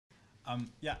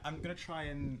Yeah, I'm going to try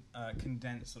and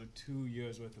condense sort of 2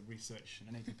 years worth of research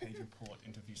in an 80-page report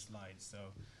into a few slides. So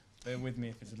bear with me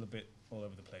if it's a little bit all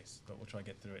over the place, but we'll try to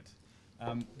get through it.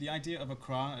 The idea of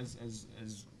Accra,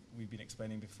 as we've been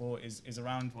explaining before, is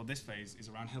around, well, this phase is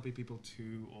around helping people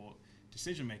to, or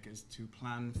decision makers, to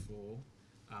plan for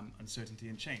uncertainty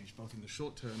and change, both in the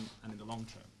short term and in the long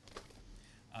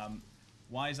term.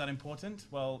 Why is that important?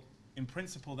 Well, in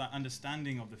principle, that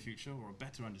understanding of the future, or a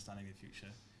better understanding of the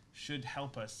future, should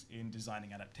help us in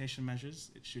designing adaptation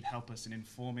measures. It should help us in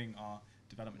informing our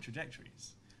development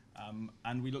trajectories.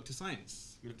 And we look to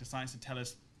science. We look to science to tell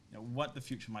us what the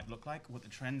future might look like, what the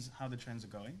trends, how the trends are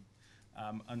going,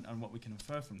 and what we can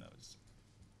infer from those.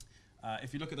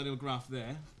 If you look at the little graph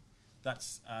there,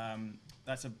 that's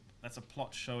a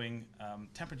plot showing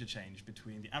temperature change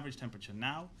between the average temperature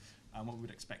now and what we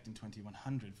would expect in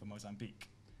 2100 for Mozambique.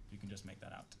 You can just make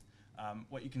that out.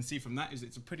 What you can see from that is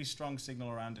it's a pretty strong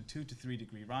signal around a 2 to 3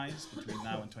 degree rise between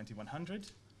now and 2100.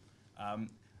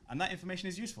 And that information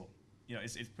is useful.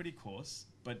 It's pretty coarse,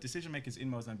 but decision makers in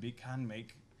Mozambique can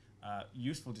make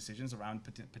useful decisions around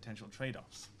potential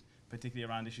trade-offs, particularly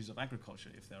around issues of agriculture.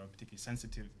 If there are particularly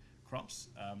sensitive crops,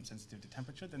 sensitive to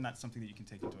temperature, then that's something that you can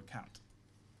take into account.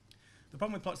 The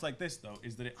problem with plots like this, though,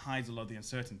 is that it hides a lot of the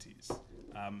uncertainties.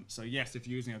 So yes, if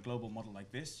you're using a global model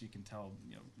like this, you can tell,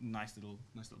 nice little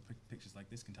pictures like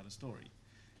this can tell a story.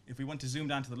 If we want to zoom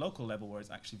down to the local level, where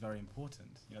it's actually very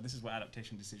important, this is where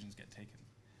adaptation decisions get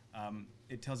taken.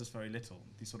 It tells us very little.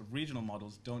 These sort of regional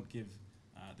models don't give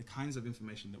the kinds of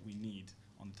information that we need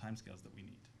on the timescales that we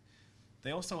need.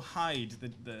 They also hide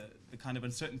the kind of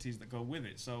uncertainties that go with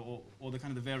it, so or the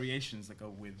kind of the variations that go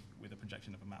with a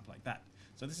projection of a map like that.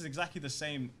 So this is exactly the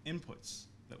same inputs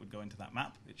that would go into that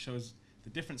map. It shows the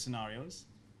different scenarios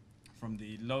from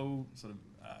the low sort of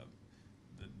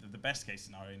the best case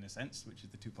scenario in a sense, which is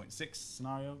the 2.6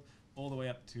 scenario, all the way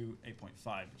up to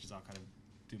 8.5, which is our kind of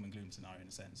doom and gloom scenario in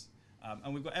a sense.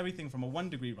 And we've got everything from a 1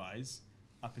 degree rise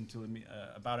up until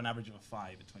about an average of a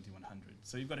 5 at 2100.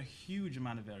 So you've got a huge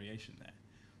amount of variation there.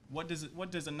 What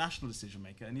does a national decision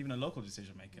maker and even a local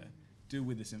decision maker do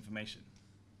with this information?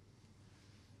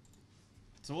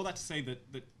 So all that to say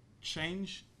that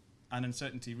change and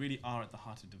uncertainty really are at the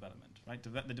heart of development, right?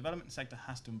 The development sector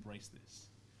has to embrace this.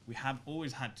 We have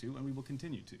always had to, and we will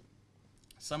continue to.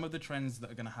 Some of the trends that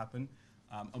are going to happen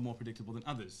are more predictable than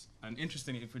others. And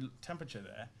interestingly, if we look, temperature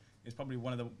there is probably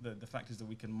one of the factors that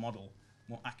we can model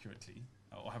more accurately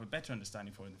or have a better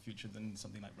understanding for in the future than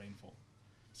something like rainfall.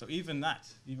 So even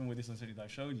with this uncertainty that I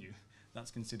showed you, that's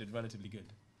considered relatively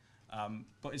good.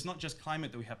 But it's not just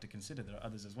climate that we have to consider, there are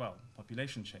others as well.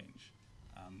 Population change,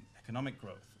 economic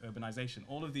growth, urbanization,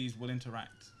 all of these will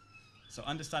interact. So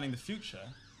understanding the future,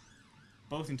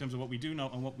 both in terms of what we do know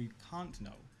and what we can't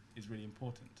know, is really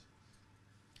important.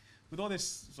 With all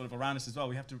this sort of around us as well,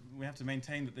 we have to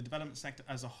maintain that the development sector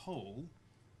as a whole,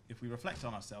 if we reflect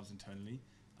on ourselves internally,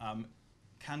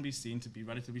 can be seen to be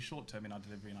relatively short-term in our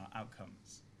delivery and our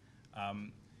outcomes.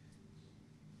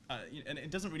 And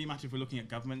it doesn't really matter if we're looking at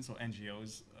governments or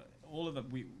NGOs. All of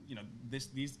them,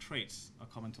 these traits are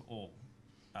common to all.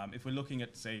 If we're looking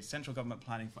at, say, central government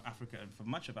planning for Africa and for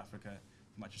much of Africa,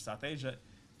 much of South Asia,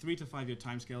 3 to 5 year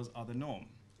timescales are the norm.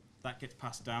 That gets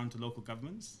passed down to local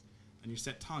governments, and you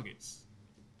set targets.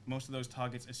 Most of those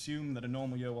targets assume that a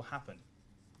normal year will happen.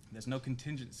 There's no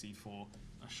contingency for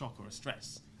a shock or a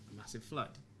stress, a massive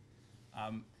flood.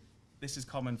 This is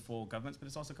common for governments, but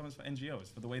it's also common for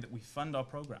NGOs, for the way that we fund our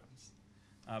programs.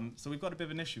 So we've got a bit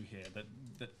of an issue here,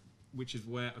 which is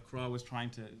where Accra was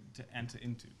trying to enter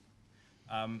into.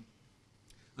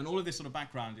 And all of this sort of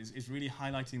background is really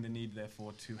highlighting the need,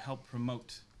 therefore, to help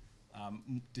promote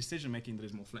decision-making that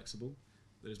is more flexible,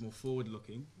 that is more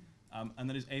forward-looking, and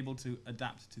that is able to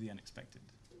adapt to the unexpected.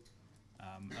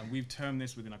 And we've termed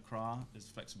this within Accra as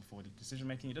flexible forward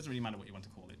decision-making. It doesn't really matter what you want to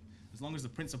call it. As long as the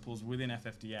principles within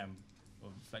FFDM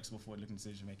of flexible forward-looking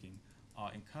decision-making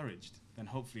are encouraged, then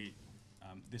hopefully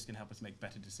this can help us make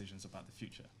better decisions about the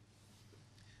future.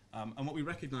 And what we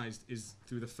recognized is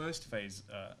through the first phase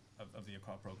of the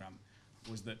Accra program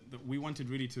was that we wanted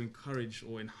really to encourage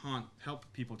or help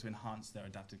people to enhance their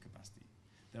adaptive capacity,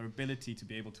 their ability to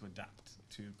be able to adapt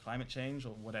to climate change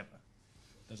or whatever.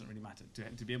 Doesn't really matter,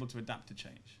 to be able to adapt to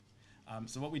change.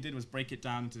 So what we did was break it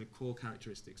down into core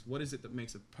characteristics. What is it that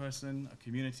makes a person, a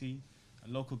community,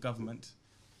 a local government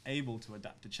able to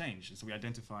adapt to change? And so we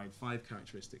identified 5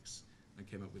 characteristics and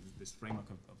came up with this framework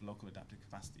of local adaptive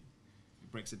capacity.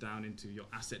 It breaks it down into your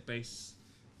asset base,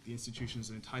 the institutions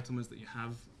and entitlements that you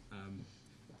have,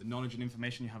 the knowledge and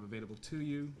information you have available to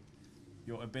you,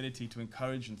 your ability to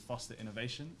encourage and foster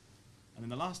innovation. And then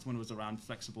the last one was around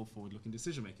flexible forward-looking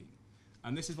decision-making.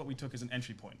 And this is what we took as an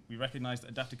entry point. We recognized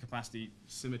that adaptive capacity,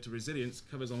 similar to resilience,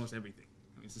 covers almost everything.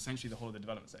 I mean, it's essentially the whole of the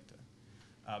development sector.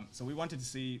 So we wanted to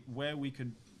see where we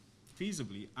could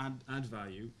feasibly add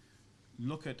value,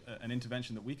 look at an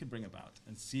intervention that we could bring about,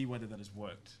 and see whether that has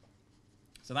worked.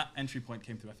 So that entry point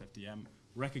came through FFDM,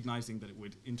 recognizing that it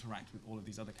would interact with all of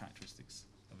these other characteristics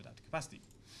of adaptive capacity.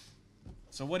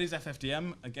 So what is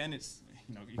FFDM? Again, it's,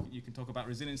 you can talk about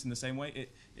resilience in the same way.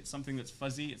 It's something that's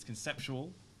fuzzy, it's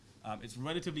conceptual. It's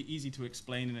relatively easy to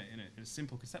explain in a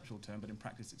simple conceptual term, but in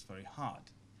practice it's very hard.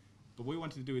 But what we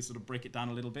wanted to do is sort of break it down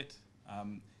a little bit.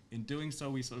 In doing so,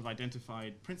 we sort of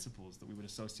identified principles that we would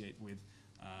associate with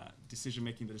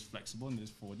decision-making that is flexible and that is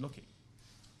forward-looking.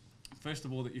 First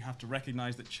of all, that you have to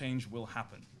recognize that change will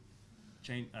happen,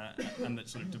 and that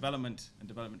sort of development and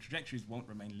development trajectories won't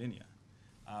remain linear.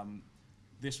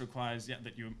 This requires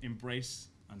that you embrace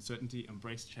uncertainty,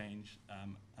 embrace change,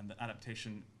 and that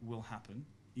adaptation will happen,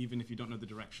 even if you don't know the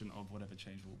direction of whatever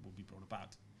change will be brought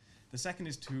about. The second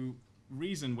is to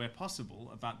reason, where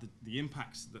possible, about the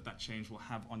impacts that change will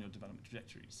have on your development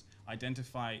trajectories.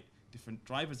 Identify different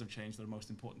drivers of change that are most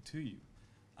important to you.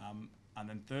 And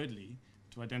then thirdly,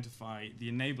 to identify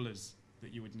the enablers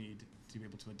that you would need to be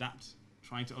able to adapt,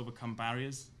 trying to overcome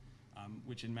barriers,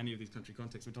 which in many of these country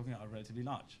contexts we're talking about are relatively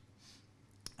large.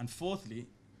 And fourthly,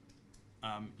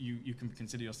 you can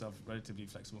consider yourself relatively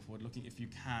flexible, forward-looking if you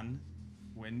can,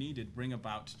 where needed, bring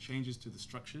about changes to the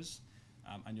structures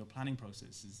and your planning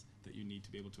processes that you need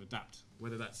to be able to adapt,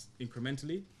 whether that's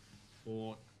incrementally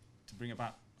or to bring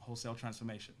about wholesale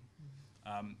transformation.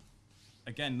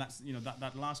 Again, that's,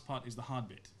 that last part is the hard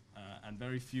bit, and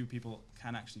very few people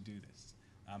can actually do this.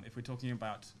 If we're talking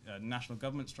about national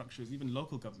government structures, even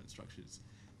local government structures,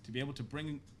 to be able to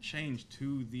bring change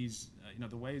to these,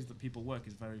 the ways that people work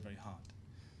is very, very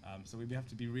hard. So we have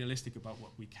to be realistic about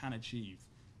what we can achieve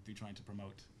through trying to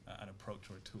promote an approach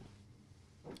or a tool.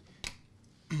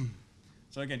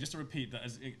 So again, just to repeat that,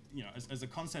 as a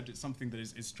concept, it's something that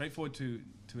is straightforward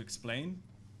to explain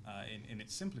in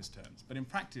its simplest terms. But in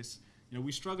practice,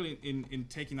 we struggle in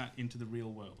taking that into the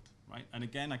real world, right? And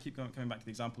again, I keep coming back to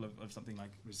the example of something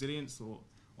like resilience or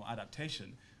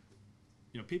adaptation.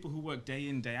 People who work day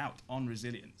in, day out on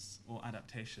resilience or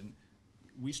adaptation,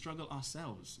 we struggle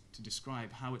ourselves to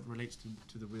describe how it relates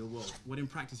to the real world. What in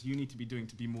practice you need to be doing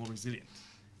to be more resilient.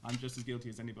 I'm just as guilty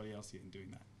as anybody else here in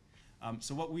doing that.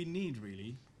 So what we need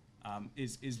really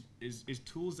is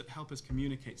tools that help us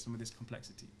communicate some of this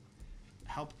complexity,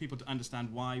 help people to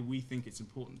understand why we think it's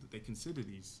important that they consider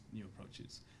these new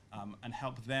approaches, and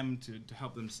help them to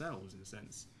help themselves, in a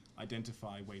sense,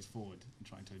 identify ways forward in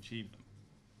trying to achieve them.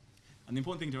 And the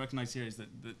important thing to recognize here is that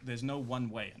there's no one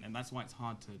way, and that's why it's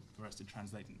hard for us to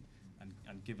translate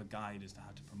and give a guide as to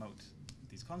how to promote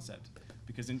these concepts,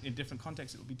 because in different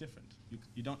contexts it will be different.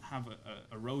 You don't have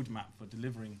a roadmap for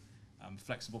delivering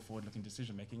flexible, forward-looking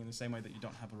decision-making in the same way that you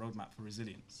don't have a roadmap for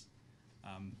resilience.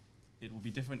 It will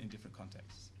be different in different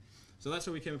contexts. So that's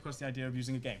where we came across the idea of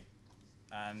using a game.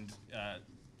 And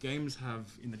games have,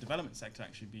 in the development sector,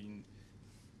 actually been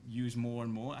used more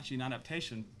and more. Actually, in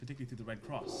adaptation, particularly through the Red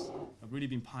Cross, have really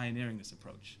been pioneering this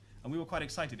approach. And we were quite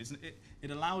excited.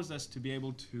 It allows us to be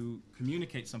able to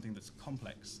communicate something that's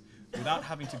complex without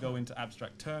having to go into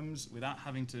abstract terms, without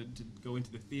having to go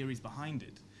into the theories behind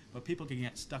it. But people can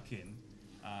get stuck in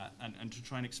and to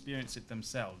try and experience it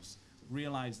themselves,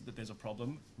 realize that there's a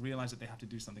problem, realize that they have to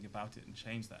do something about it and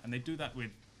change that. And they do that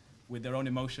with their own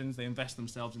emotions. They invest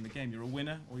themselves in the game. You're a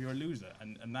winner or you're a loser.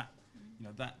 And that,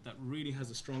 that really has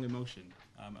a strong emotion,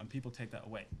 and people take that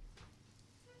away.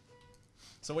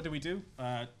 So what do we do?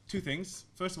 Two things.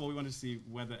 First of all, we wanted to see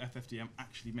whether FFDM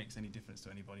actually makes any difference to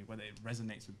anybody, whether it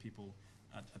resonates with people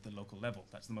at the local level.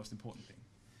 That's the most important thing.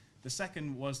 The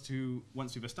second was to,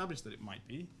 once we've established that it might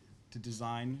be, to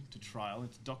design, to trial,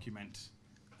 and to document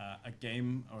a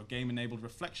game or a game-enabled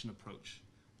reflection approach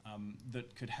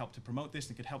that could help to promote this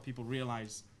and could help people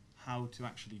realize how to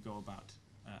actually go about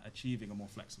achieving a more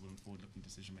flexible and forward-looking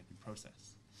decision-making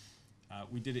process.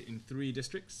 We did it in 3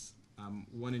 districts,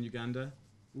 one in Uganda,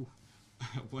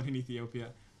 one in Ethiopia,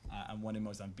 and one in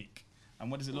Mozambique. And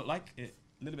what does it look like? A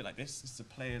little bit like this. This is a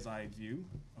player's eye view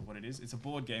of what it is. It's a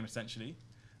board game, essentially.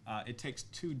 It takes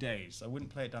 2 days. I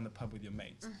wouldn't play it down the pub with your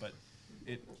mates, but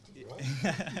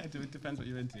it depends what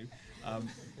you're into.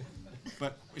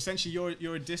 But essentially,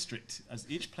 you're a district. As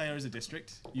each player is a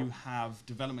district, you have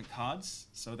development cards.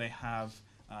 So they have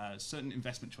certain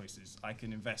investment choices. I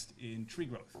can invest in tree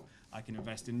growth. I can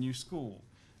invest in new school.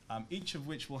 Each of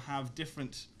which will have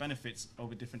different benefits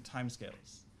over different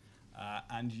timescales.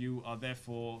 And you are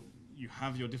therefore, you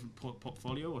have your different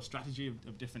portfolio or strategy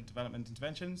of different development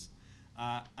interventions,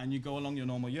 and you go along your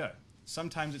normal year.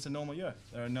 sometimes it's a normal year.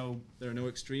 There are no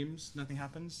extremes. Nothing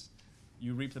happens.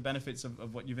 You reap the benefits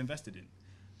of what you've invested in.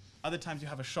 Other times you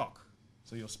have a shock.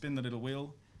 So you'll spin the little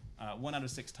wheel. 1 out of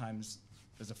 6 times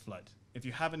there's a flood. If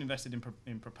you haven't invested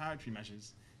in preparatory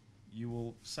measures, you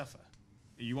will suffer.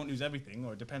 You won't lose everything,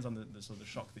 or it depends on the sort of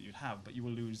shock that you'd have, but you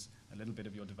will lose a little bit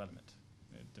of your development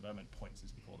points,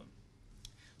 as we call them.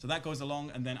 So that goes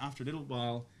along, and then after a little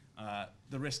while,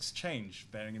 the risks change,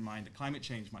 bearing in mind that climate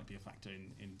change might be a factor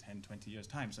in 10, 20 years'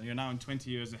 time. So you're now in 20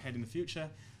 years ahead in the future.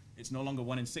 It's no longer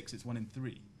 1 in 6, it's 1 in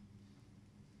 3.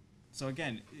 So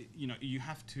again, you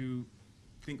have to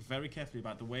think very carefully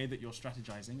about the way that you're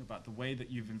strategizing, about the way that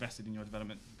you've invested in your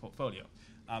development portfolio.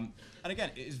 And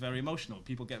again, it is very emotional.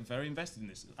 People get very invested in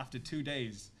this. After 2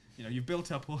 days, you've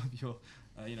built up all of your,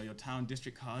 your town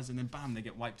district cards, and then bam, they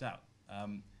get wiped out.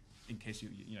 In case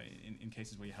in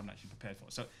cases where you haven't actually prepared for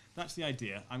it. So that's the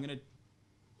idea. I'm going to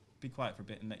be quiet for a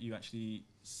bit and let you actually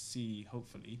see,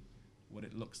 hopefully, what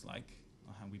it looks like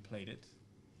or how we played it.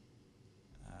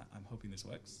 I'm hoping this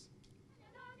works.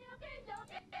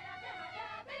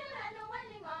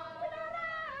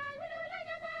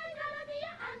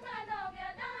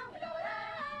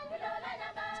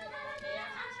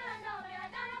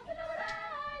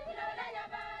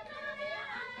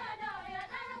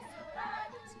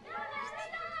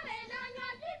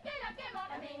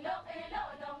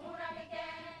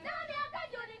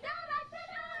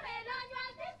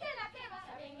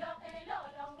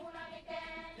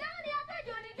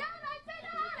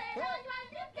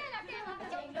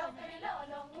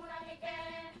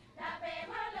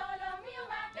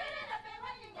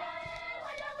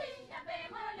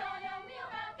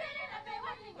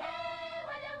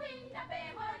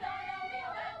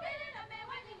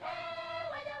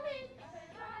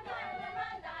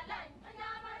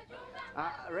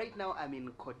 Right now I'm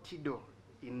in Kotido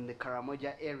in the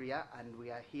Karamoja area, and we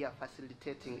are here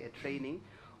facilitating a training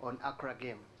on Accra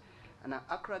game. And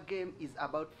Accra game is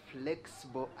about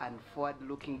flexible and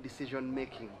forward-looking decision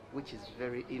making, which is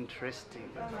very interesting.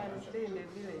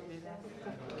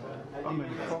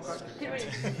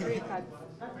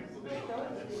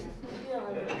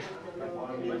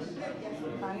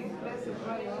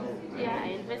 Yeah, I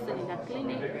invested in a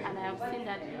clinic, and I have seen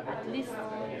that at least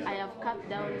I have cut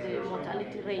down the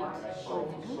mortality rate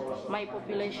of my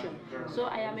population. So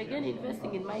I am again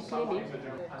investing in my clinic.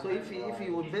 So if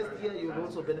you invest here, you will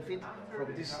also benefit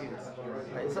from these yields.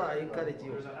 So I encourage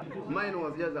you. Mine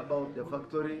was just about the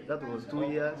factory. That was 2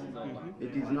 years.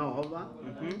 It is now over.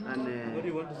 And What do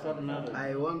you want to start now?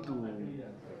 I want to...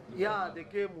 Yeah, the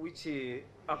game which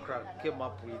Accra came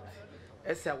up with.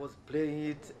 As I was playing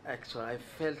it, actually, I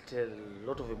felt a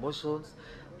lot of emotions.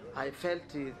 I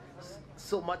felt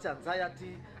so much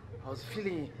anxiety. I was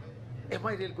feeling, am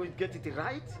I really going to get it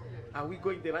right? Are we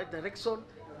going the right direction?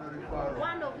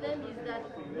 One of them is that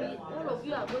all of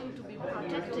you are going to be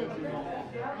protected.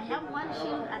 I have one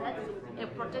shield, and that's a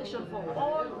protection for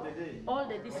all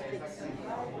the districts.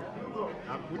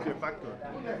 I put a factor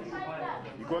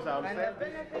because I'll sell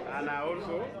and I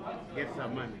also get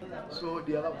some money. So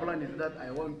the other plan is that I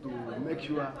want to make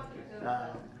sure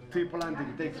tree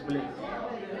planting takes place.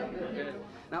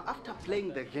 Now, after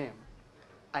playing the game,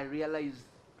 I realized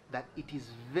that it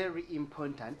is very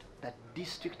important that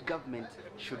district government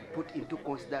should put into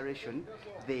consideration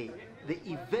the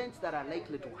events that are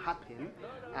likely to happen,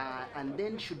 and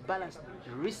then should balance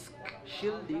risk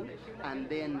shielding and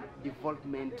then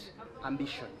development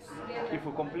ambitions. If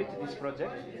we complete this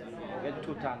project, we get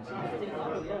 2 tons.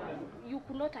 You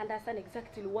could not understand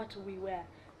exactly what we were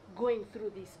going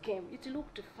through this game. It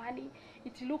looked funny,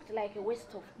 it looked like a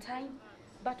waste of time,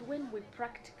 but when we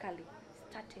practically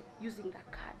started using the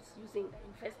cards, using the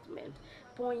investment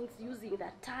points, using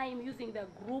the time, using the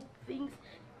group things,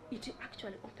 it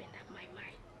actually opened up my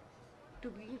mind to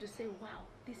begin to say, wow,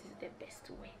 this is the best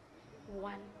way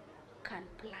one can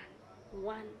plan,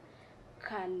 one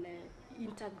can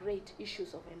integrate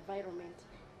issues of environment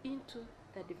into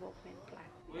the development plan.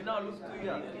 We now lose 2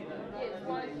 years. Yes,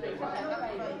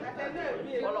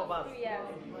 All of us.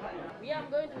 we are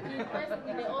going to invest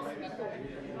in the hospital.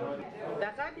 The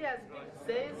card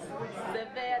says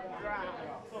severe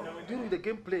drought. During the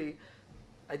gameplay,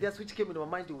 ideas which came into my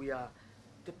mind were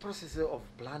the process of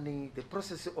planning, the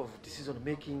process of decision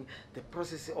making, the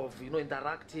process of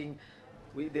interacting.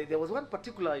 There was one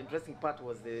particular interesting part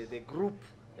was the group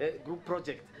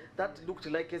project that looked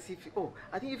like as if,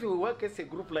 I think if we work as a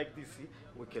group like this,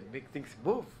 we can make things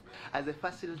move. As a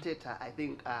facilitator, I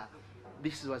think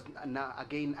this was now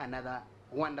again another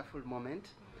wonderful moment,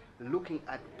 looking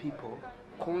at people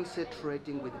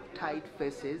concentrating with tight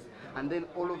faces, and then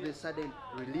all of a sudden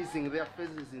releasing their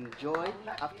faces in joy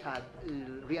after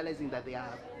realizing that they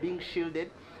are being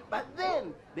shielded. But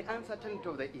then the uncertainty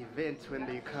of the events when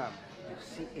they come, you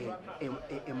see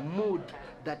a mood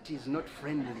that is not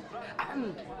friendly.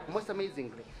 And most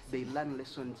amazingly, they learn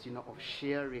lessons, of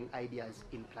sharing ideas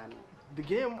in planning. The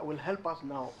game will help us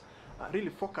now really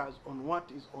focus on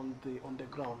what is on the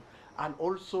ground, and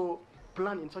also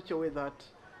plan in such a way that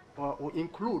will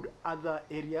include other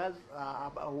areas,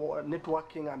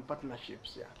 networking and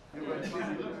partnerships. Yeah.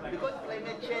 Because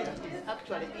climate change is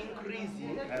actually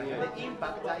increasing, the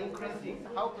impacts are increasing.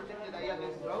 How protected are you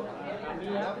against drought?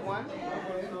 That one.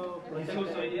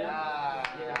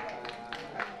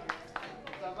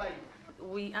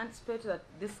 We anticipate that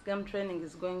this game training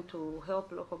is going to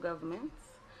help local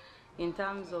governments in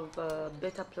terms of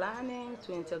better planning,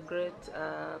 to integrate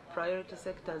priority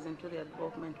sectors into their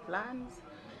development plans.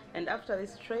 And after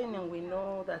this training, we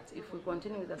know that if we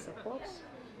continue with the support,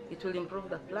 it will improve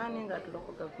the planning at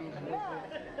local government level.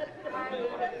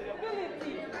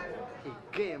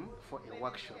 A game for a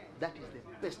workshop. That is the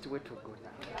best way to go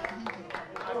now.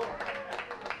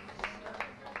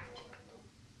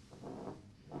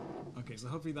 Okay, so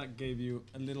hopefully that gave you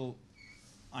a little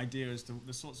idea as to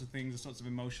the sorts of things, the sorts of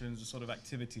emotions, the sort of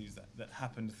activities that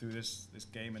happened through this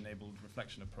game-enabled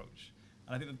reflection approach.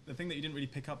 And I think the thing that you didn't really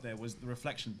pick up there was the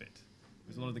reflection bit. It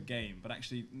was a lot of the game, but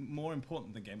actually more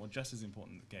important than the game, or just as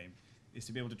important than the game, is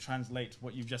to be able to translate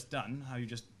what you've just done, how you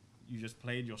just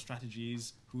played, your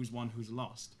strategies, who's won, who's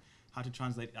lost, how to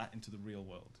translate that into the real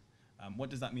world. What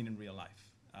does that mean in real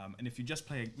life? And if you just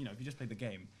play, if you just play the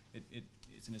game,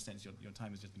 it's in a sense your time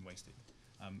has just been wasted.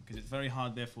 Because it's very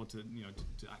hard, therefore, to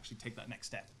actually take that next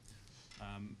step.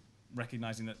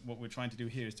 Recognizing that what we're trying to do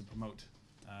here is to promote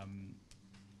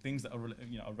things that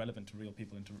are relevant to real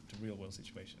people and to real world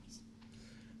situations.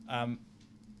 I'm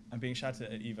being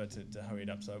shouted at Eva to hurry it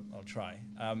up, so I'll try.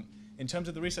 In terms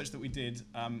of the research that we did,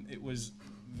 it was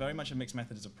very much a mixed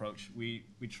methods approach. We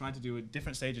tried to do at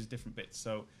different stages, different bits.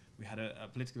 So we had a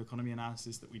political economy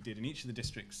analysis that we did in each of the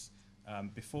districts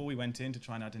before we went in to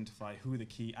try and identify who the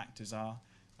key actors are,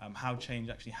 how change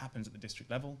actually happens at the district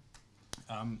level.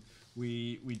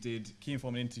 We did key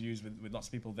informant interviews with lots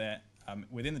of people there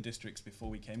within the districts before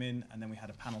we came in, and then we had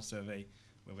a panel survey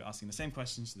where we're asking the same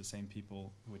questions to the same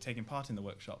people who were taking part in the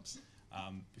workshops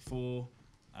before,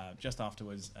 just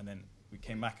afterwards, and then we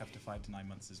came back after 5 to 9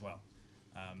 months as well.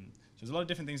 So there's a lot of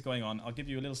different things going on. I'll give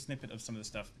you a little snippet of some of the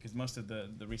stuff because most of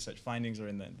the research findings are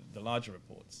in the larger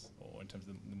reports, or in terms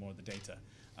of the more of the data.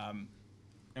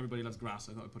 Everybody loves graphs,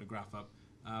 so I thought I'd put a graph up.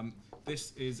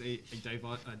 This is a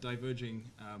diverging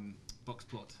box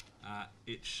plot.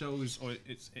 It shows, or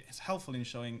it's helpful in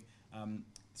showing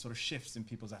sort of shifts in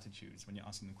people's attitudes when you're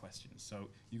asking them questions. So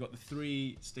you've got the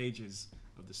 3 stages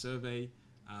of the survey.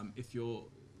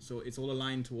 So it's all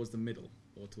aligned towards the middle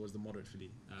or towards the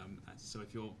moderately. So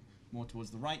if you're more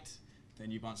towards the right,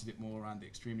 then you've answered it more around the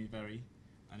extremely very,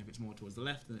 and if it's more towards the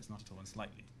left, then it's not at all and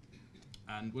slightly.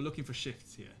 And we're looking for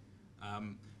shifts here.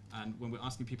 And when we're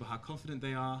asking people how confident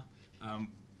they are,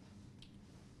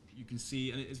 you can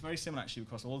see, and it's very similar actually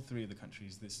across all 3 of the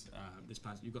countries, this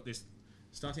pattern. You've got this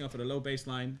starting off at a low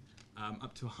baseline,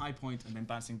 up to a high point, and then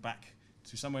bouncing back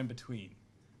to somewhere in between.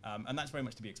 And that's very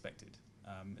much to be expected,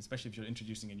 especially if you're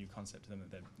introducing a new concept to them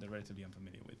that they're relatively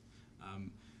unfamiliar with.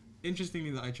 Interestingly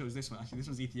that I chose this one, actually this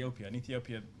one's Ethiopia. In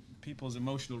Ethiopia, people's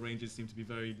emotional ranges seem to be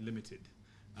very limited.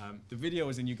 The video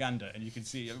was in Uganda, and you can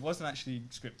see it wasn't actually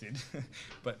scripted,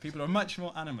 but people are much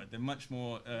more animate. They're much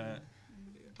more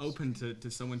open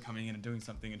to someone coming in and doing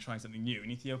something and trying something new.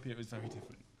 In Ethiopia, it was very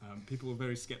different. People were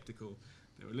very skeptical.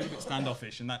 They were a little bit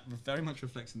standoffish, and that very much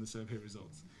reflects in the survey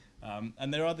results.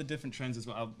 And there are other different trends as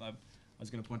well. I was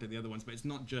going to point out the other ones, but it's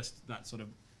not just that sort of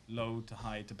low to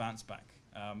high to bounce back.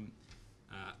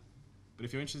 But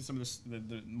if you're interested in some of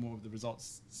the more of the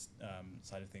results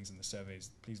side of things in the surveys,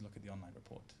 please look at the online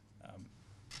report.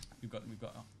 We've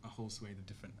got a whole swathe of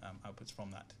different outputs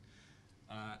from that.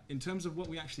 In terms of what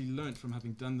we actually learned from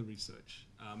having done the research,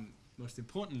 most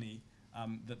importantly,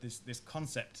 that this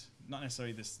concept, not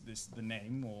necessarily the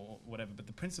name or whatever, but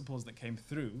the principles that came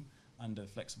through under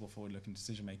flexible forward-looking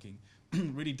decision-making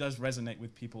really does resonate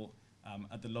with people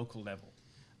at the local level.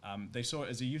 They saw it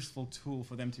as a useful tool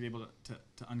for them to be able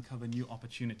to uncover new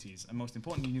opportunities and, most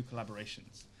importantly, new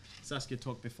collaborations. Saskia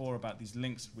talked before about these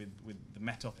links with the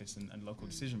Met Office and local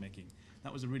decision-making.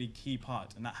 That was a really key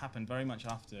part, and that happened very much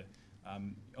after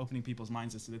opening people's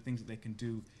minds as to the things that they can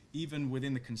do, even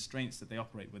within the constraints that they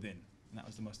operate within. And that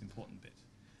was the most important bit.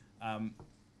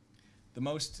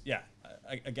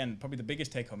 Again, probably the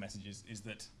biggest take-home message is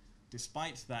that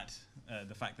despite that,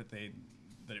 the fact that it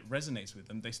resonates with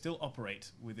them, they still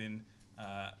operate within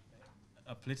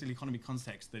a political economy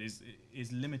context that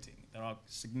is limiting. There are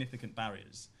significant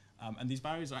barriers, and these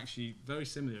barriers are actually very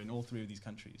similar in all three of these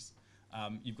countries.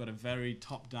 You've got a very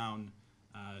top-down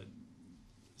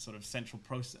sort of central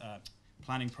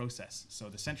planning process. So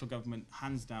the central government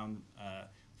hands down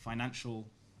financial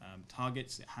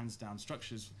targets, it hands down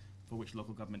structures for which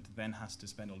local government then has to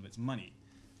spend all of its money.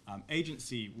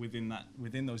 Agency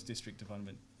within those district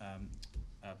development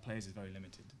players is very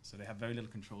limited. So they have very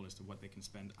little control as to what they can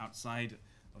spend outside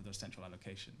of those central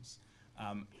allocations.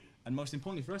 And most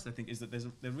importantly for us, I think, is that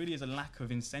there really is a lack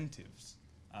of incentives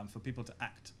for people to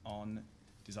act on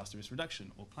disaster risk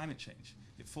reduction or climate change.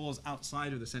 It falls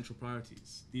outside of the central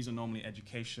priorities. These are normally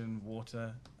education,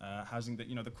 water, housing,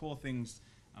 the core things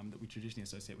that we traditionally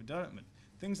associate with development.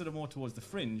 Things that are more towards the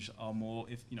fringe are more,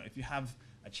 if you have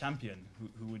a champion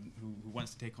who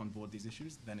wants to take on board these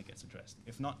issues, then it gets addressed.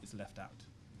 If not, it's left out.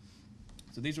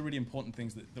 So these are really important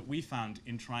things that we found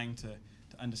in trying to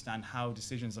understand how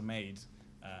decisions are made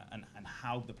and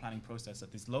how the planning process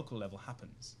at this local level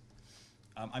happens.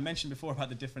 I mentioned before about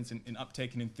the difference in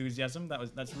uptake and enthusiasm.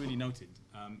 That's really noted.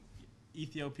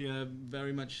 Ethiopia,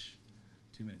 very much,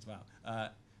 2 minutes, wow.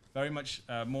 Very much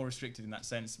more restricted in that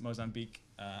sense. Mozambique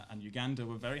and Uganda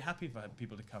were very happy for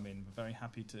people to come in, were very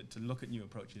happy to look at new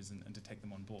approaches and to take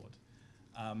them on board.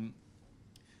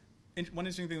 One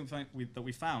interesting thing that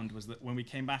we found was that when we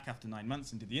came back after 9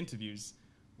 months into the interviews,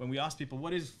 when we asked people,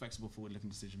 what is flexible forward-looking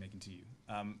decision-making to you?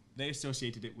 They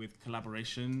associated it with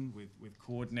collaboration, with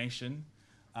coordination,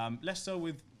 less so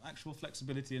with actual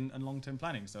flexibility and long-term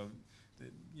planning. So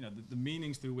the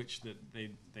meanings through which that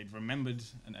they'd remembered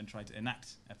and tried to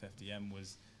enact FFDM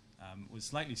was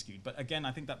slightly skewed. But again,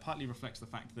 I think that partly reflects the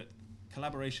fact that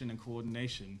collaboration and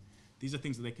coordination, these are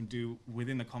things that they can do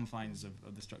within the confines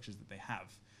of the structures that they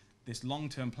have. This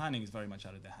long-term planning is very much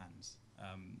out of their hands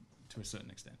to a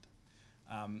certain extent.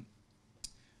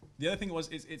 The other thing was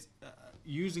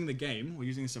using the game or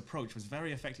using this approach was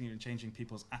very effective in changing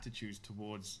people's attitudes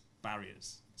towards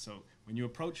barriers. So when you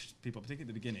approach people, particularly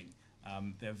at the beginning,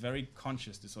 they're very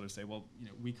conscious to sort of say, well,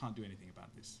 we can't do anything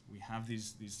about this. We have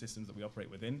these systems that we operate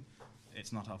within.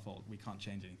 It's not our fault. We can't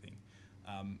change anything.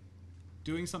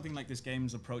 Doing something like this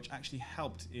games approach actually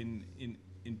helped in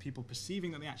people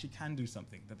perceiving that they actually can do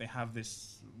something, that they have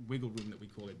this wiggle room that we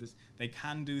call it. They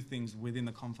can do things within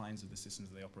the confines of the systems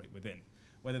that they operate within.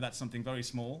 Whether that's something very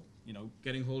small,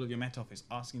 getting hold of your Met Office,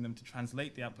 asking them to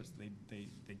translate the outputs that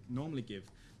they normally give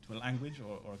to a language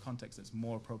or a context that's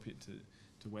more appropriate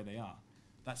to where they are.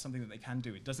 That's something that they can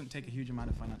do. It doesn't take a huge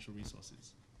amount of financial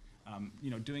resources.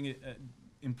 Doing it,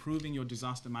 improving your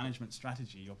disaster management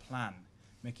strategy, your plan,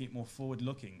 making it more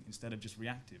forward-looking instead of just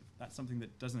reactive. That's something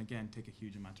that doesn't, again, take a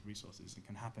huge amount of resources and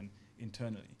can happen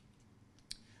internally.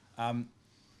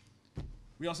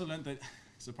 We also learned that,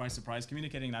 surprise, surprise,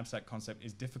 communicating an abstract concept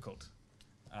is difficult.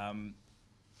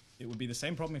 It would be the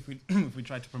same problem if we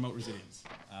tried to promote resilience.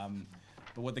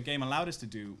 But what the game allowed us to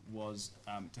do was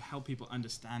to help people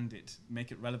understand it,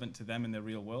 make it relevant to them in their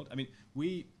real world. I mean,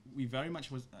 we very much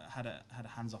had a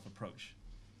hands-off approach.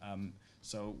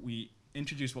 So we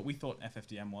introduced what we thought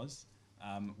FFDM was.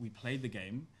 We played the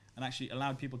game and actually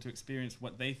allowed people to experience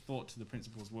what they thought the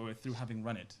principles were through having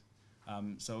run it.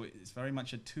 So it's very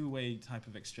much a two-way type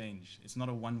of exchange. It's not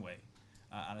a one-way.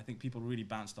 And I think people really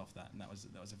bounced off that, and that was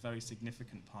a very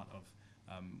significant part of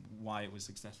why it was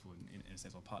successful in a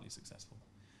sense, or partly successful.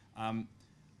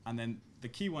 And then the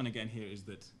key one again here is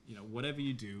that whatever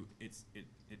you do,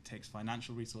 it takes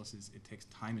financial resources, it takes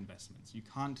time investments. You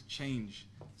can't change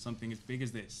something as big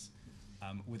as this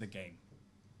with a game.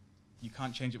 You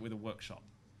can't change it with a workshop.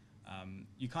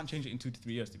 You can't change it in 2 to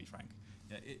 3 years, to be frank.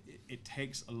 It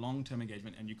takes a long-term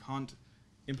engagement, and you can't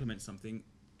implement something,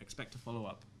 expect to follow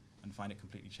up, and find it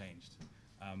completely changed.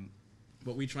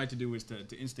 What we tried to do was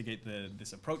to instigate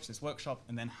this approach, this workshop,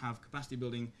 and then have capacity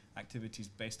building activities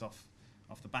based off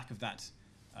the back of that,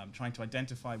 trying to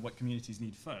identify what communities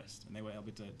need first, and they were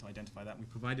able to identify that. We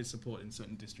provided support in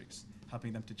certain districts,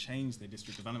 helping them to change their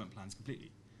district development plans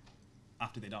completely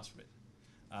after they'd asked for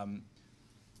it.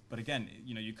 But again,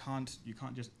 you can't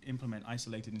just implement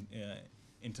isolated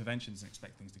interventions and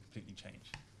expect things to completely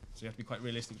change. So you have to be quite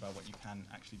realistic about what you can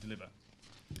actually deliver.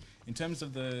 In terms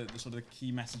of the sort of the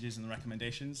key messages and the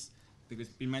recommendations, I think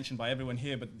it's been mentioned by everyone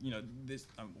here, but this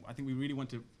I think we really want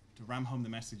to ram home the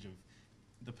message of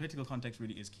the political context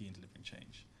really is key in delivering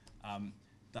change.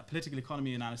 That political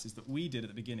economy analysis that we did at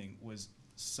the beginning was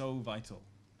so vital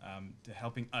to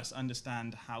helping us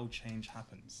understand how change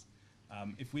happens.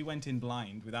 If we went in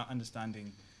blind without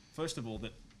understanding, first of all,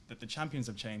 that that the champions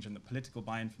of change and the political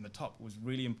buy-in from the top was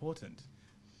really important,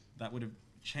 that would have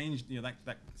changed,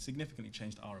 that significantly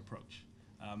changed our approach.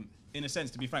 In a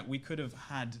sense, to be frank, we could have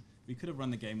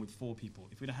run the game with 4 people.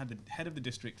 If we'd had the head of the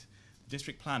district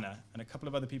planner, and a couple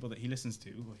of other people that he listens to,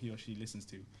 or he or she listens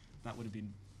to, that would have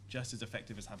been just as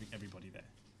effective as having everybody there.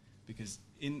 Because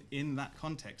in that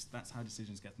context, that's how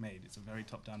decisions get made. It's a very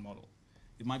top-down model.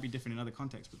 It might be different in other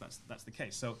contexts, but that's the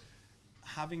case. So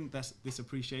having this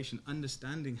appreciation,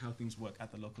 understanding how things work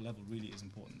at the local level really is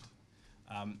important.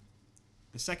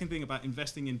 The second thing about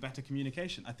investing in better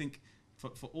communication, I think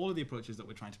for all of the approaches that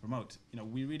we're trying to promote,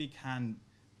 we really can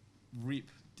reap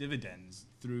dividends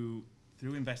through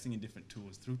investing in different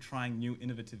tools, through trying new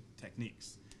innovative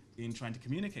techniques in trying to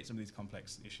communicate some of these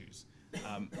complex issues.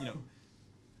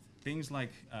 Things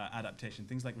like adaptation,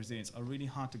 things like resilience are really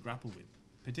hard to grapple with,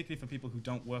 particularly for people who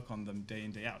don't work on them day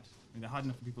in, day out. They're hard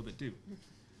enough for people that do.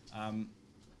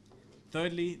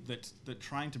 Thirdly, that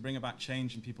trying to bring about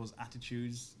change in people's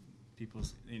attitudes,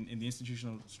 in the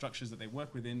institutional structures that they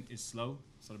work within is slow.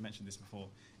 Sort of mentioned this before.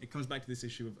 It comes back to this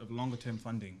issue of longer term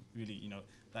funding, really,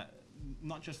 that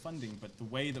not just funding, but the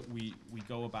way that we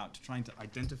go about trying to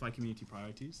identify community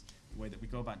priorities, the way that we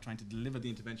go about trying to deliver the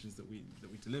interventions that we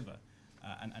deliver,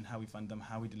 and how we fund them,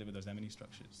 how we deliver those M&E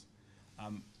structures.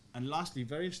 And lastly,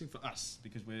 very interesting for us,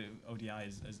 because we're ODI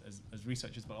as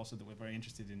researchers, but also that we're very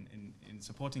interested in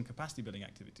supporting capacity building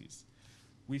activities.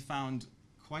 We found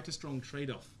quite a strong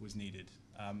trade-off was needed.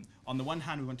 On the one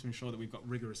hand, we want to ensure that we've got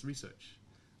rigorous research.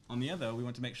 On the other, we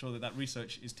want to make sure that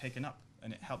research is taken up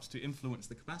and it helps to influence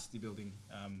the capacity building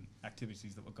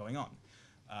activities that were going on.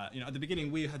 At the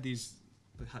beginning, we had these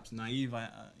perhaps naive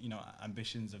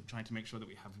ambitions of trying to make sure that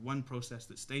we have one process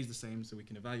that stays the same so we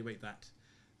can evaluate that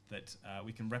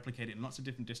we can replicate it in lots of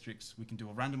different districts. We can do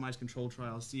a randomized control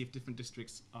trial, see if different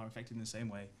districts are affected in the same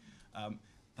way.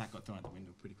 That got thrown out the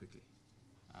window pretty quickly.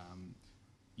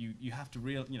 You have to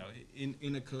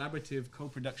in a collaborative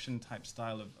co-production type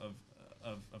style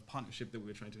of partnership that we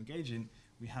were trying to engage in,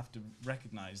 we have to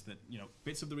recognize that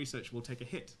bits of the research will take a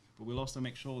hit, but we'll also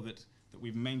make sure that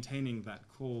we're maintaining that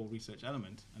core research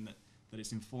element and that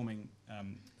it's informing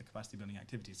the capacity building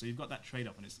activities. So you've got that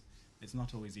trade-off, and it's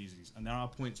not always easy. And there are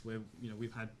points where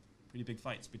we've had pretty big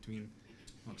fights between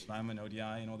Oxfam and ODI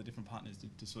and all the different partners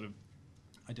to sort of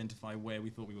identify where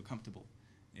we thought we were comfortable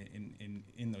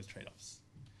in those trade-offs.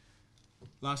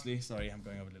 Lastly, sorry, I'm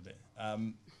going over a little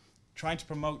bit. Trying to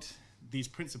promote these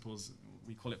principles,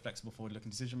 we call it flexible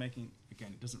forward-looking decision-making.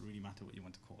 Again, it doesn't really matter what you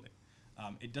want to call it.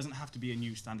 It doesn't have to be a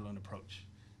new standalone approach.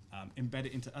 Embed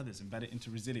it into others, embed it into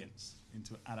resilience,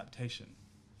 into adaptation,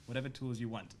 whatever tools you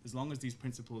want. As long as these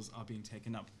principles are being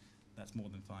taken up, that's more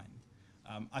than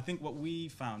fine. I think what we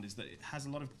found is that it has a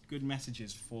lot of good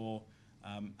messages for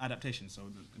adaptation.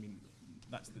 So,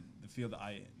 that's the field that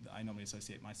I normally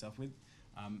associate myself with.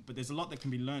 But there's a lot that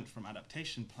can be learnt from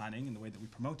adaptation planning and the way that we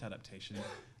promote adaptation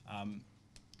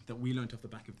that we learnt off the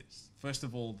back of this. First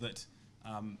of all, that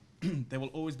there will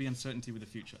always be uncertainty with the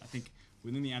future. I think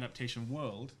within the adaptation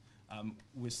world,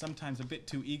 we're sometimes a bit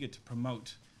too eager to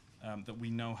promote that we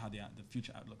know how the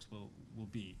future outlooks will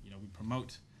be. We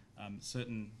promote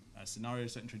certain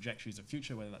scenarios, certain trajectories of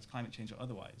future, whether that's climate change or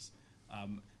otherwise.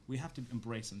 We have to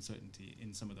embrace uncertainty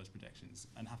in some of those projections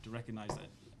and have to recognize that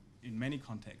in many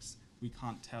contexts, we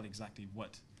can't tell exactly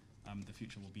what the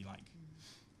future will be like.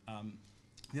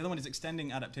 The other one is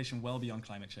extending adaptation well beyond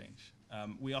climate change.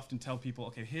 We often tell people,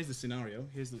 okay, here's the scenario,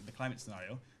 here's the climate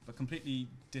scenario, but completely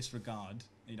disregard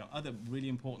other really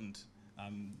important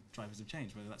drivers of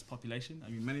change, whether that's population.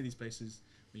 Many of these places,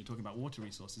 when you're talking about water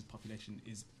resources, population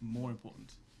is more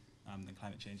important than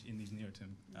climate change in these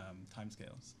near-term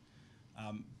timescales.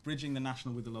 Bridging the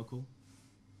national with the local.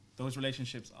 Those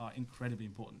relationships are incredibly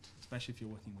important, especially if you're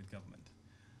working with government.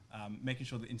 Making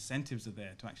sure that incentives are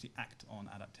there to actually act on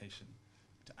adaptation,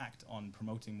 to act on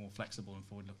promoting more flexible and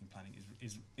forward-looking planning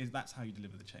that's how you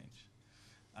deliver the change.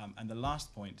 And the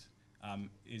last point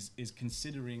is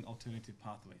considering alternative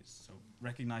pathways. So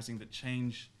recognizing that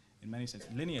change, in many senses,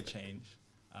 linear change,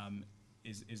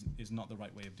 is not the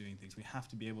right way of doing things. We have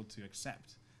to be able to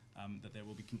accept that there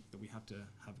will be that we have to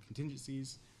have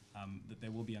contingencies, that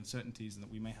there will be uncertainties, and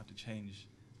that we may have to change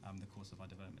the course of our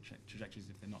development trajectories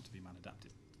if they're not to be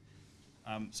maladapted.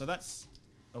 So that's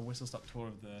a whistle-stop tour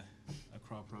of the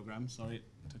Accra program. Sorry, it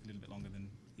took a little bit longer than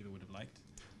Eva would have liked.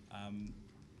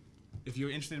 If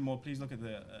you're interested in more, please look at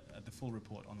the full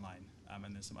report online,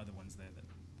 and there's some other ones there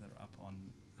that are up on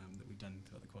that we've done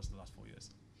throughout the course of the last 4 years.